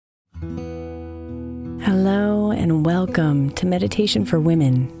Hello and welcome to Meditation for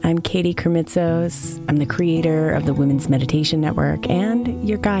Women. I'm Katie Kremitzos. I'm the creator of the Women's Meditation Network and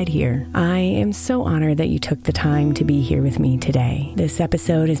your guide here. I am so honored that you took the time to be here with me today. This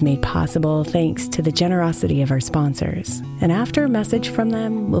episode is made possible thanks to the generosity of our sponsors. And after a message from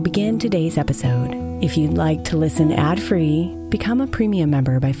them, we'll begin today's episode. If you'd like to listen ad-free, become a premium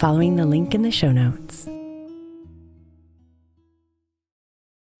member by following the link in the show notes.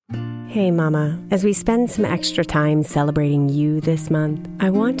 Hey Mama, as we spend some extra time celebrating you this month, I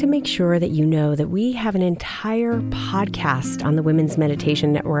want to make sure that you know that we have an entire podcast on the Women's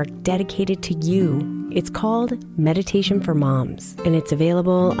Meditation Network dedicated to you. It's called Meditation for Moms, and it's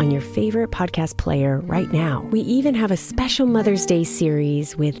available on your favorite podcast player right now. We even have a special Mother's Day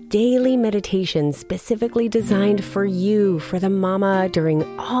series with daily meditations specifically designed for you, for the mama, during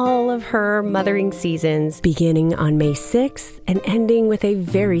all of her mothering seasons, beginning on May 6th and ending with a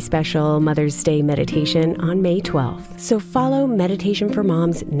very special Mother's Day meditation on May 12th. So follow Meditation for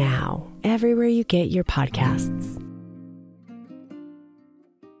Moms now, everywhere you get your podcasts.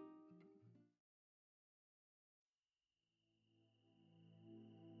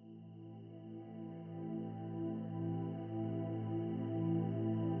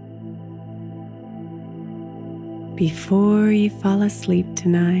 Before you fall asleep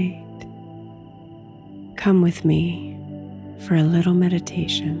tonight, come with me for a little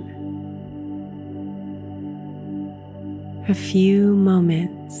meditation. A few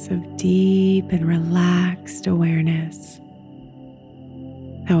moments of deep and relaxed awareness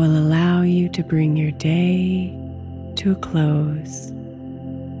that will allow you to bring your day to a close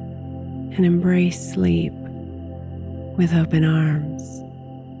and embrace sleep with open arms.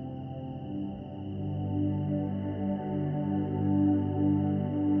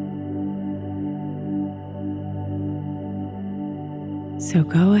 So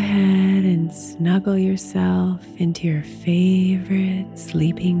go ahead and snuggle yourself into your favorite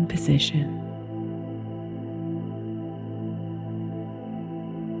sleeping position.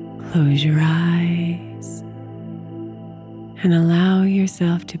 Close your eyes and allow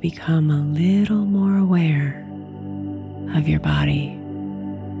yourself to become a little more aware of your body.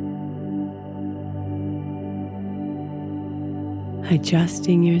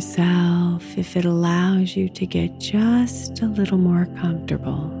 Adjusting yourself if it allows you to get just a little more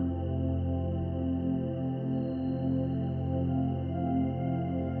comfortable.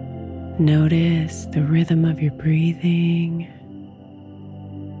 Notice the rhythm of your breathing.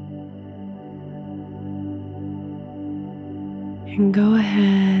 And go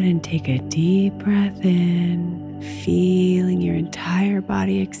ahead and take a deep breath in, feeling your entire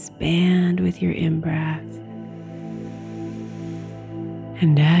body expand with your in-breath.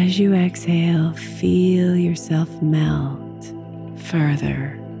 And as you exhale, feel yourself melt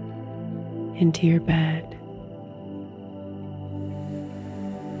further into your bed.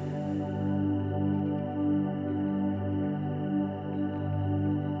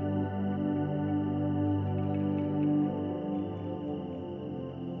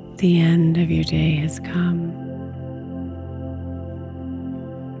 The end of your day has come,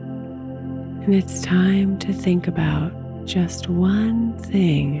 and it's time to think about just one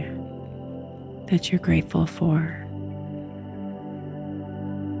thing that you're grateful for.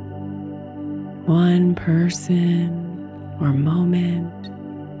 One person or moment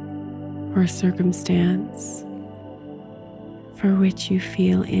or circumstance for which you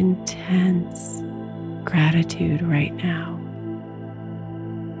feel intense gratitude right now.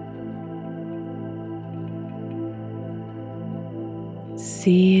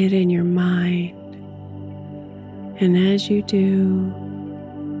 See it in your mind. And as you do,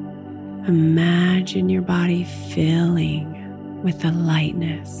 imagine your body filling with the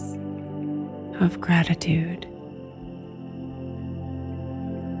lightness of gratitude.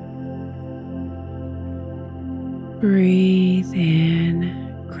 Breathe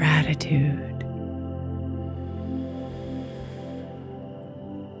in gratitude.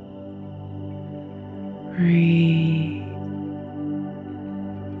 Breathe.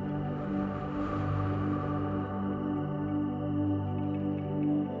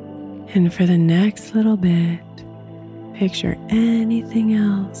 And for the next little bit, picture anything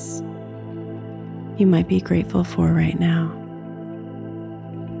else you might be grateful for right now.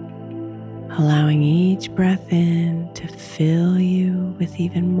 Allowing each breath in to fill you with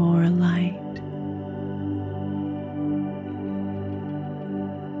even more light.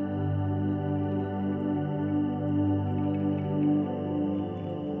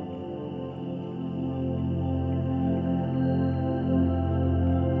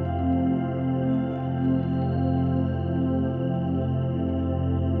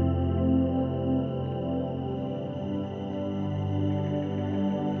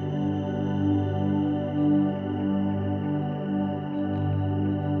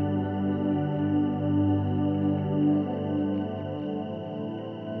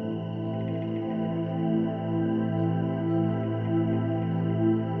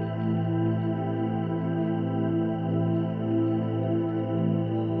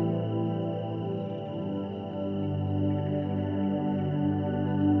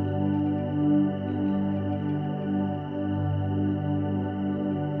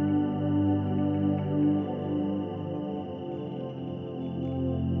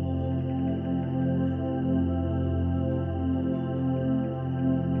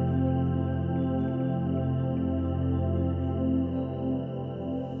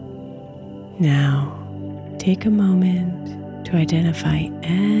 Now, take a moment to identify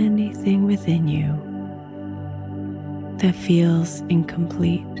anything within you that feels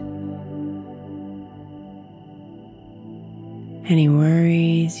incomplete. Any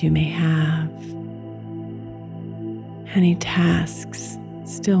worries you may have, any tasks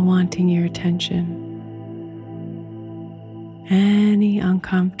still wanting your attention, any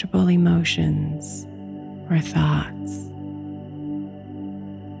uncomfortable emotions or thoughts.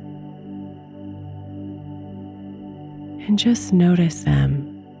 And just notice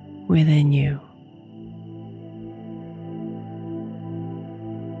them within you.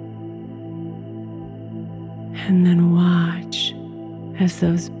 And then watch as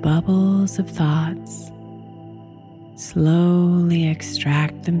those bubbles of thoughts slowly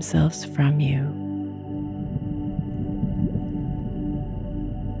extract themselves from you,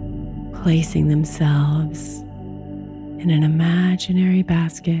 placing themselves in an imaginary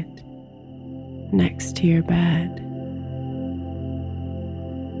basket next to your bed.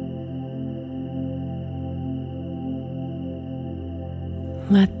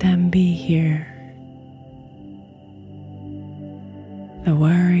 Let them be here. The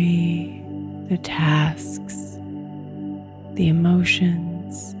worry, the tasks, the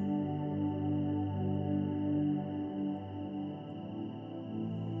emotions.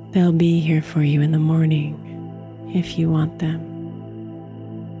 They'll be here for you in the morning if you want them.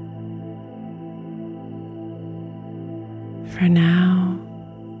 For now,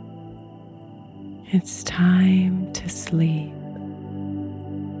 it's time to sleep.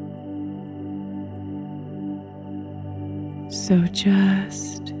 So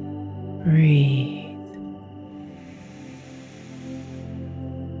just breathe.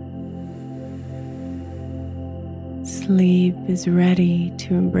 Sleep is ready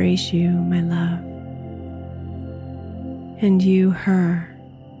to embrace you, my love, and you her.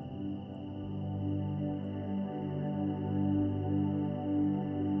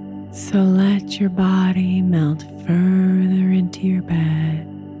 So let your body melt further into your bed.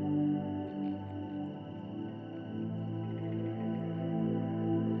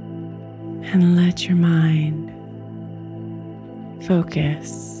 And let your mind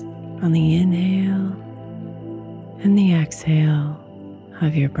focus on the inhale and the exhale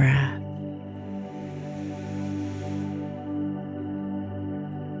of your breath.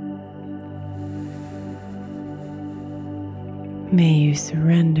 May you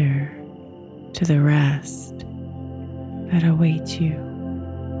surrender to the rest that awaits you.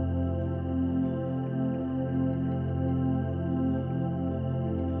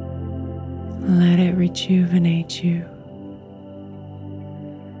 Let it rejuvenate you.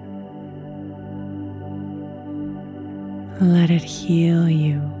 Let it heal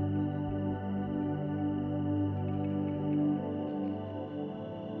you.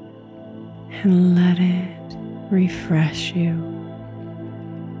 And let it refresh you.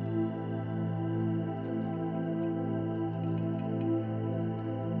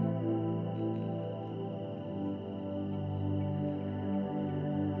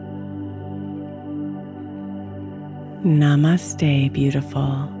 Namaste,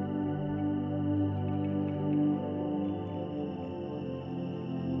 beautiful.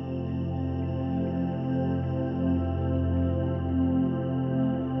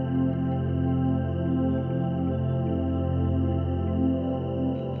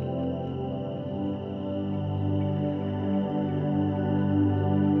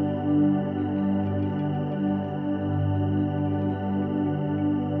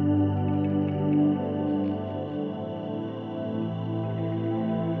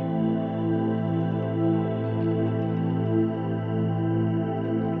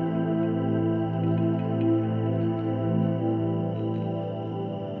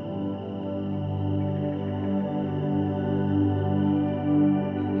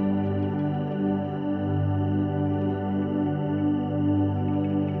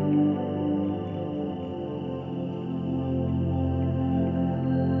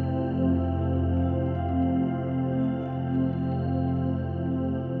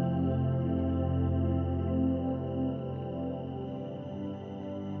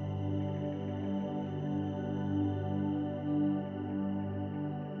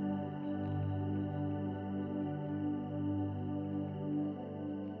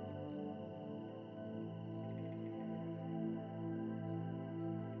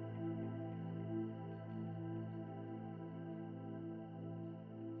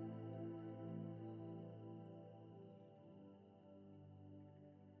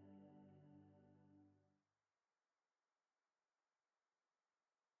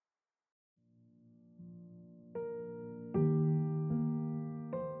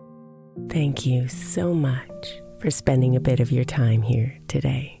 Thank you so much for spending a bit of your time here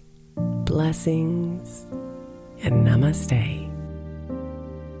today. Blessings and namaste.